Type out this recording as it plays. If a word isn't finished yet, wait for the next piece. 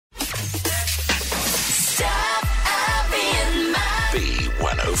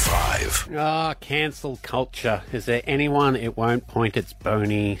Oh, cancel culture. Is there anyone it won't point its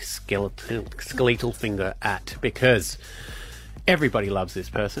bony skeletal finger at? Because everybody loves this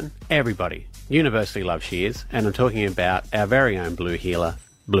person. Everybody. Universally loves she is. And I'm talking about our very own blue healer,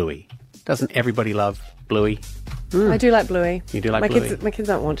 Bluey. Doesn't everybody love Bluey? I do like Bluey. You do like Bluey? My kids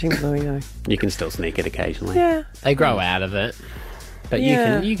aren't watching Bluey, though. You can still sneak it occasionally. Yeah. They grow out of it. But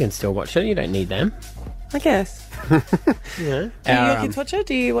you can still watch it. You don't need them. I guess. Yeah. Do your kids watch it?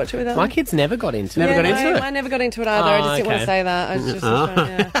 Do you watch it with them? My kids never got into it. I never got into it either. I just didn't want to say that. I was just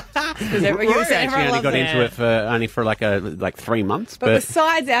because Actually only got into it for like 3 months. But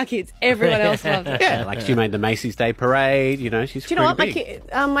besides our kids, everyone else loved it. Yeah, like she made the Macy's Day Parade. You know, she's. Do you know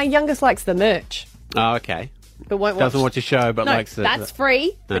what? My youngest likes the merch. Oh, okay. But won't watch. Doesn't watch a show, but likes the. That's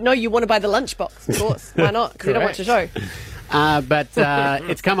free. But no, you want to buy the lunchbox, of course. Why not? Because you don't watch a show. But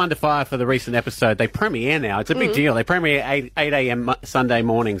it's come under fire for the recent episode. They premiere now. It's a big deal. They premiere 8 a.m. Sunday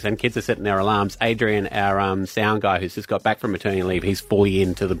mornings, and kids are setting their alarms. Adrian, our sound guy, who's just got back from maternity leave, he's fully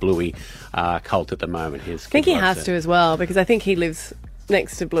into the Bluey cult at the moment. I think he has to as well, because I think he lives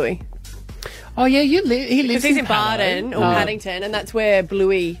next to Bluey. Oh, yeah, he lives in Barton or Paddington, and that's where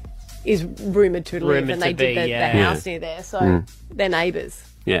Bluey is rumoured to live, and they did the house near there, so they're neighbours.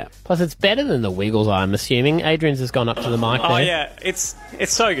 Yeah. Plus, it's better than the Wiggles, I'm assuming. Adrian's has gone up to the mic there. Oh, yeah. It's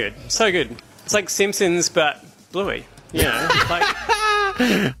so good. So good. It's like Simpsons, but Bluey. You know, like...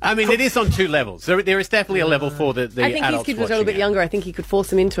 I mean, it is on 2 levels. There is definitely a level for the I think his kid was a little bit younger. I think he could force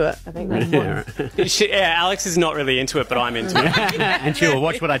them into it. I think that's Alex is not really into it, but I'm into it. And she'll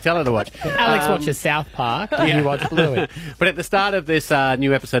watch what I tell her to watch. Alex watches South Park, and you watch Bluey. But at the start of this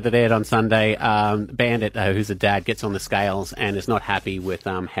new episode that aired on Sunday, Bandit, who's a dad, gets on the scales and is not happy with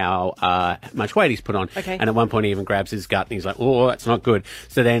how much weight he's put on. Okay. And at one point he even grabs his gut and he's like, oh, that's not good.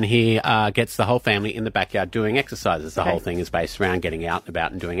 So then he gets the whole family in the backyard doing exercises. The whole thing is based around getting out and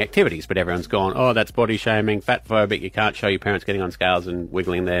about and doing activities. But everyone's gone, oh, that's body shaming, fat phobic. You can't show your parents getting on scales and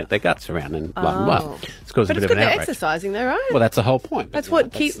wiggling their guts around and blah, blah, blah. It's caused a bit of an outrage. Exercising though, right? Well, that's the whole point. That's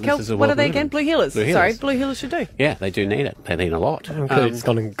what what are they again? Blue healers. Sorry, blue healers should do. Yeah, they do need it. They need a lot. It's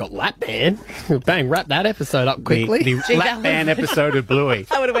gone and got lap band. Bang, wrap that episode up quickly. The lap band episode of Bluey.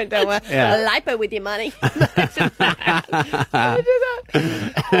 I would have went down well. Lipo with your money.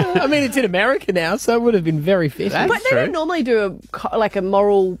 I mean, it's in America now, so it would have been very fit. But they don't normally do a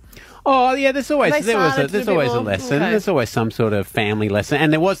moral... Oh yeah, there's always a lesson. Okay. There's always some sort of family lesson,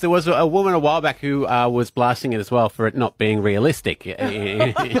 and there was a woman a while back who was blasting it as well for it not being realistic.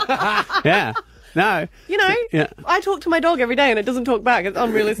 Yeah. No. You know, I talk to my dog every day and it doesn't talk back. It's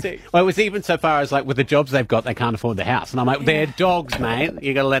unrealistic. Well, it was even so far as, like, with the jobs they've got, they can't afford the house. And I'm like, they're dogs, mate.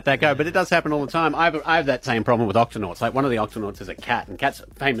 You got to let that go. But it does happen all the time. I have that same problem with octonauts. Like, one of the octonauts is a cat, and cats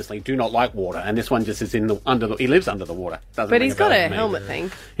famously do not like water. And this one just is he lives under the water. But he's got a helmet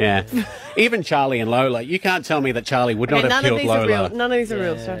thing. Yeah. Even Charlie and Lola. You can't tell me that Charlie would not have killed Lola. None of these are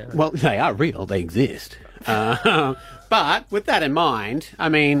real. So. Well, they are real. They exist. But with that in mind, I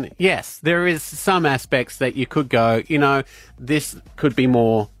mean, yes, there is some aspects that you could go, this could be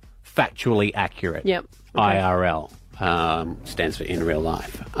more factually accurate. Yep. Okay. IRL stands for in real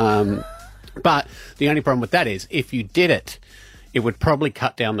life. But the only problem with that is if you did it, it would probably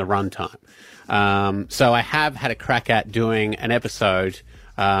cut down the runtime. So I have had a crack at doing an episode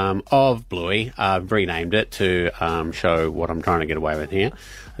of Bluey. I've renamed it to show what I'm trying to get away with here.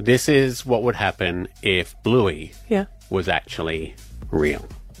 This is what would happen if Bluey was actually real.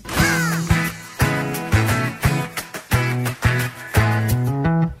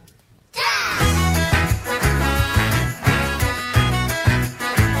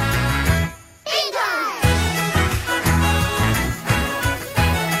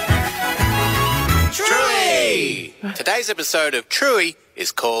 Truey! Today's episode of Truey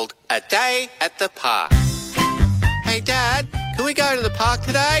is called A Day at the Park. Hey, Dad, can we go to the park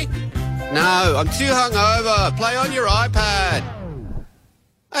today? No, I'm too hungover. Play on your iPad.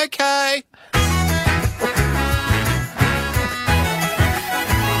 Okay.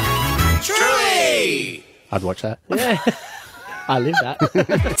 Truey! I'd watch that. Yeah. I live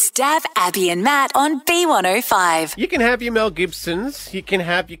that. Stab Abby and Matt on B105. You can have your Mel Gibsons. You can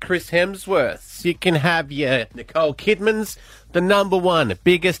have your Chris Hemsworths. You can have your Nicole Kidmans. The number one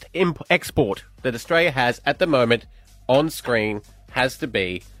biggest export that Australia has at the moment on screen has to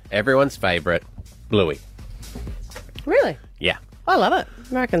be everyone's favourite, Bluey. Really? Yeah. I love it.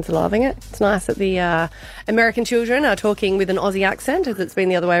 Americans are loving it. It's nice that the American children are talking with an Aussie accent, as it's been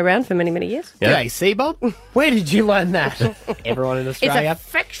the other way around for many, many years. Yeah. G'day, Seabob. Where did you learn that? Everyone in Australia. It's a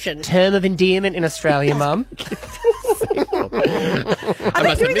fiction. Term of endearment in Australia, Mum.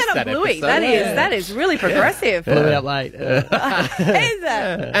 they doing that on Bluey? That is really progressive. Bluey up late. Is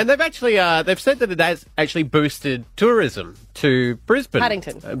that? And they've actually they've said that it has actually boosted tourism to Brisbane.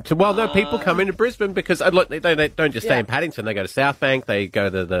 Paddington. People come into Brisbane because look, they don't just stay in Paddington. They go to South Bank. They go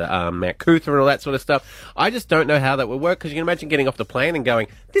to the Mount Cootha and all that sort of stuff. I just don't know how that would work because you can imagine getting off the plane and going,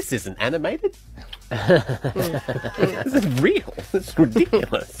 "This isn't animated. This is real. It's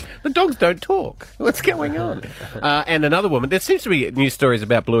ridiculous. The dogs don't talk. What's going on?" And another woman. There seems to be news stories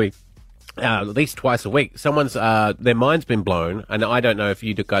about Bluey. At least twice a week. Someone's, their mind's been blown, and I don't know if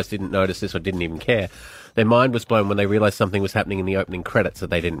you guys didn't notice this or didn't even care. Their mind was blown when they realised something was happening in the opening credits that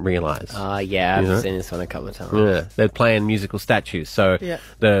they didn't realise. Yeah, I've seen this one a couple of times. Yeah, they're playing musical statues, so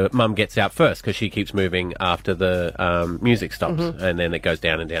the mum gets out first because she keeps moving after the music stops, and then it goes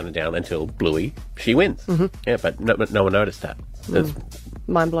down and down and down until Bluey, she wins. Yeah, but no one noticed that. That's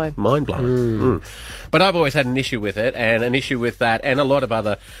mind blown. But I've always had an issue with it, and an issue with that, and a lot of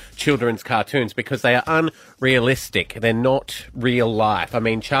other children's cartoons because they are unrealistic. They're not real life. I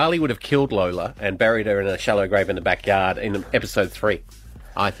mean, Charlie would have killed Lola and buried her in a shallow grave in the backyard in episode 3,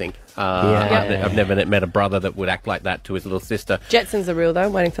 I think. I've never met a brother that would act like that to his little sister. Jetsons are real, though.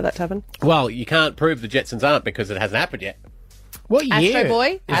 I'm waiting for that to happen. Well, you can't prove the Jetsons aren't because it hasn't happened yet. What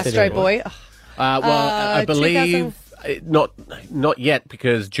year? Astro Boy. I believe... Not yet,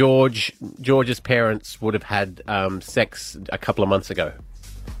 because George's parents would have had sex a couple of months ago.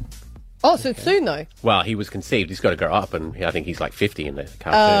 Oh, so it's soon, though? Well, he was conceived. He's got to grow up, and I think he's like 50 in the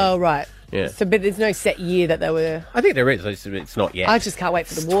cartoon. Oh, right. Yeah. So, but there's no set year that they were... I think there is. It's not yet. I just can't wait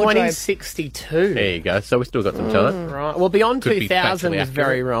for the wardrobe. 2062. There you go. So we've still got some time. Right. Well, Beyond Could be 2000 factually was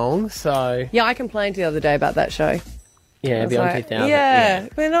very wrong, so... Yeah, I complained the other day about that show. Yeah, Beyond 2000. Yeah,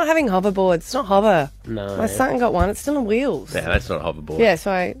 we're not having hoverboards. It's not hover. No. My son got one. It's still on wheels. Yeah, that's not a hoverboard. Yeah,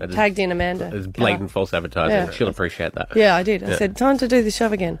 so I tagged in Amanda. It's blatant false advertising. Yeah. She'll appreciate that. Yeah, I did. I said, time to do the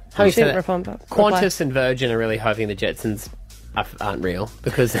show again. She didn't reply. Qantas and Virgin are really hoping the Jetsons aren't real,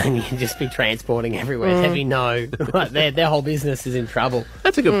 because then you'd just be transporting everywhere. Heavy no. Like, their whole business is in trouble.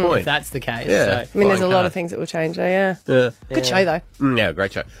 That's a good point. If that's the case. Yeah. So. I mean, there's a lot of things that will change, though, Good show, though. Yeah,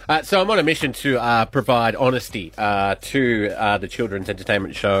 great show. So I'm on a mission to provide honesty to the children's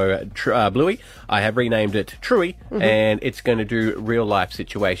entertainment show Bluey. I have renamed it Truey, and it's going to do real-life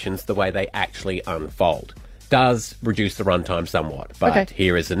situations the way they actually unfold. Does reduce the runtime somewhat, but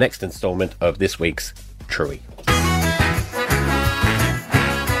here is the next instalment of this week's Truey.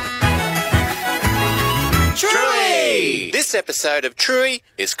 Truey! This episode of Truey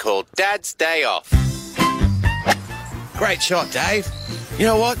is called Dad's Day Off. Great shot, Dave. You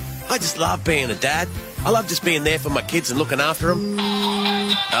know what? I just love being a dad. I love just being there for my kids and looking after them.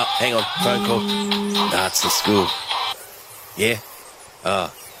 Oh, hang on. Phone call. No, it's the school. Yeah?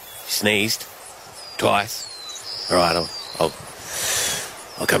 Oh, sneezed. Twice. All right,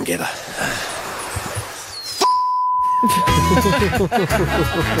 I'll come get her.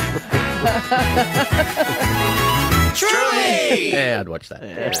 Truey! Yeah, I'd watch that.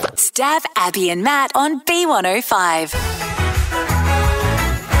 Yeah. Stab Abby and Matt on B105.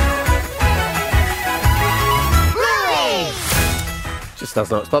 Just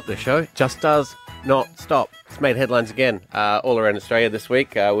does not stop, this show. Just does not stop. It's made headlines again all around Australia this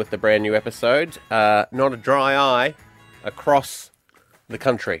week with the brand new episode. Not a dry eye across the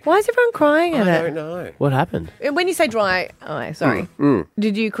country. Why is everyone crying at it? I don't know. What happened? When you say dry eye, sorry,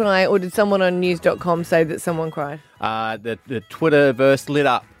 did you cry, or did someone on news.com say that someone cried? The Twitterverse lit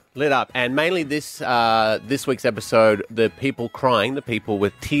up, and mainly this week's episode, the people crying, the people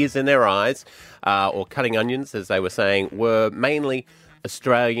with tears in their eyes, or cutting onions, as they were saying, were mainly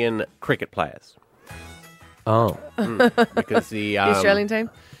Australian cricket players. Oh. Because the Australian team?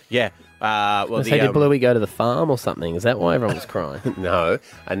 Yeah. Well, did Bluey go to the farm or something? Is that why everyone was crying? No,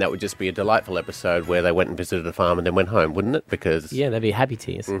 and that would just be a delightful episode where they went and visited a farm and then went home, wouldn't it? Because yeah, that'd be happy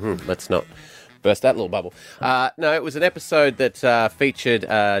tears. Let's not burst that little bubble. No, it was an episode that featured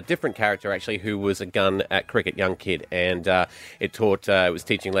a different character, actually, who was a gun at cricket young kid, and it was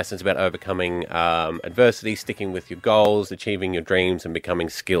teaching lessons about overcoming adversity, sticking with your goals, achieving your dreams, and becoming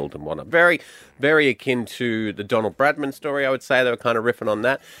skilled and whatnot. Very, very akin to the Donald Bradman story, I would say. They were kind of riffing on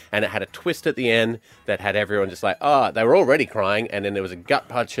that, and it had a twist at the end that had everyone just like, they were already crying, and then there was a gut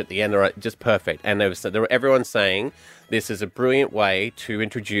punch at the end, just perfect. And everyone saying, this is a brilliant way to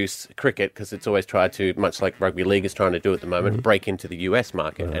introduce cricket, because it's always tried to, much like rugby league is trying to do at the moment, break into the US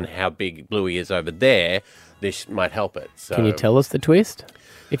market, and how big Bluey is over there. this might help it. So, Can you tell us the twist?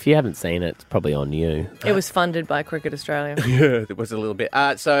 If you haven't seen it, it's probably on you. It was funded by Cricket Australia. Yeah, it was a little bit.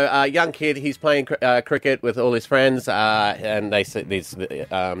 So, young kid, he's playing cricket with all his friends, and they said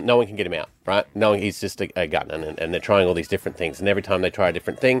no one can get him out, right? No, he's just a gun, and they're trying all these different things. And every time they try a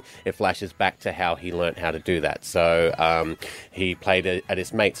different thing, it flashes back to how he learnt how to do that. So he played at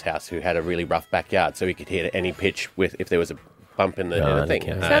his mate's house, who had a really rough backyard, so he could hit any pitch if there was a bump in the thing.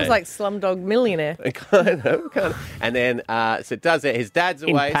 Okay. Sounds like Slumdog Millionaire. kind of. And then, so it does it. His dad's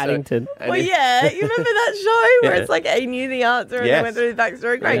away. In Paddington. Well, yeah, you remember that show where it's like he knew the answer and they went through the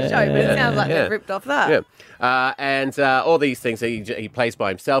backstory? Great show, but it sounds like they've ripped off that. Yeah. And all these things, he plays by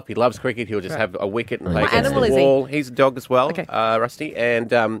himself. He loves cricket. He'll just have a wicket and play against the wall. He's a dog as well, Rusty.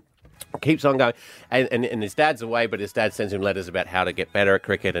 And keeps on going. And his dad's away, but his dad sends him letters about how to get better at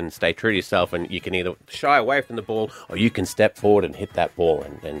cricket and stay true to yourself. And you can either shy away from the ball or you can step forward and hit that ball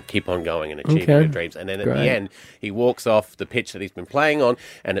and keep on going and achieve your dreams. And then at the end, he walks off the pitch that he's been playing on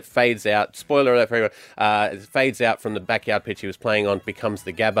and it fades out. Spoiler alert for everyone. It fades out from the backyard pitch he was playing on, becomes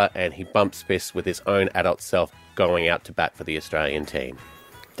the Gabba, and he bumps fists with his own adult self going out to bat for the Australian team.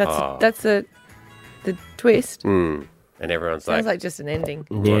 That's the twist. And everyone's Sounds like just an ending.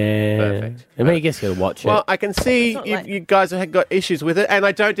 Yeah. Perfect. I mean, I guess you'll watch it. Well, I can see you guys have got issues with it, and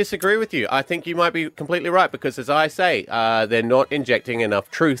I don't disagree with you. I think you might be completely right because, as I say, they're not injecting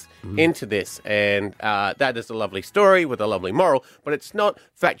enough truth into this, and that is a lovely story with a lovely moral, but it's not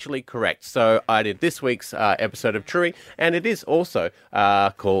factually correct. So I did this week's episode of Truey, and it is also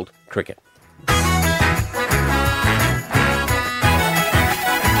called Cricket.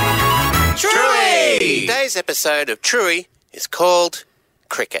 Truey! Today's episode of Truey is called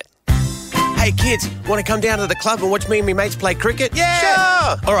Cricket. Hey kids, want to come down to the club and watch me and my mates play cricket? Yeah!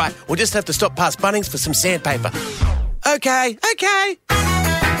 Sure! All right, we'll just have to stop past Bunnings for some sandpaper. Okay.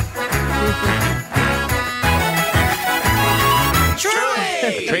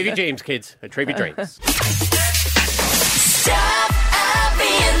 Truey! Retrieve your dreams, kids. Retrieve your dreams. Stop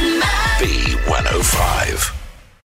being mad. B105.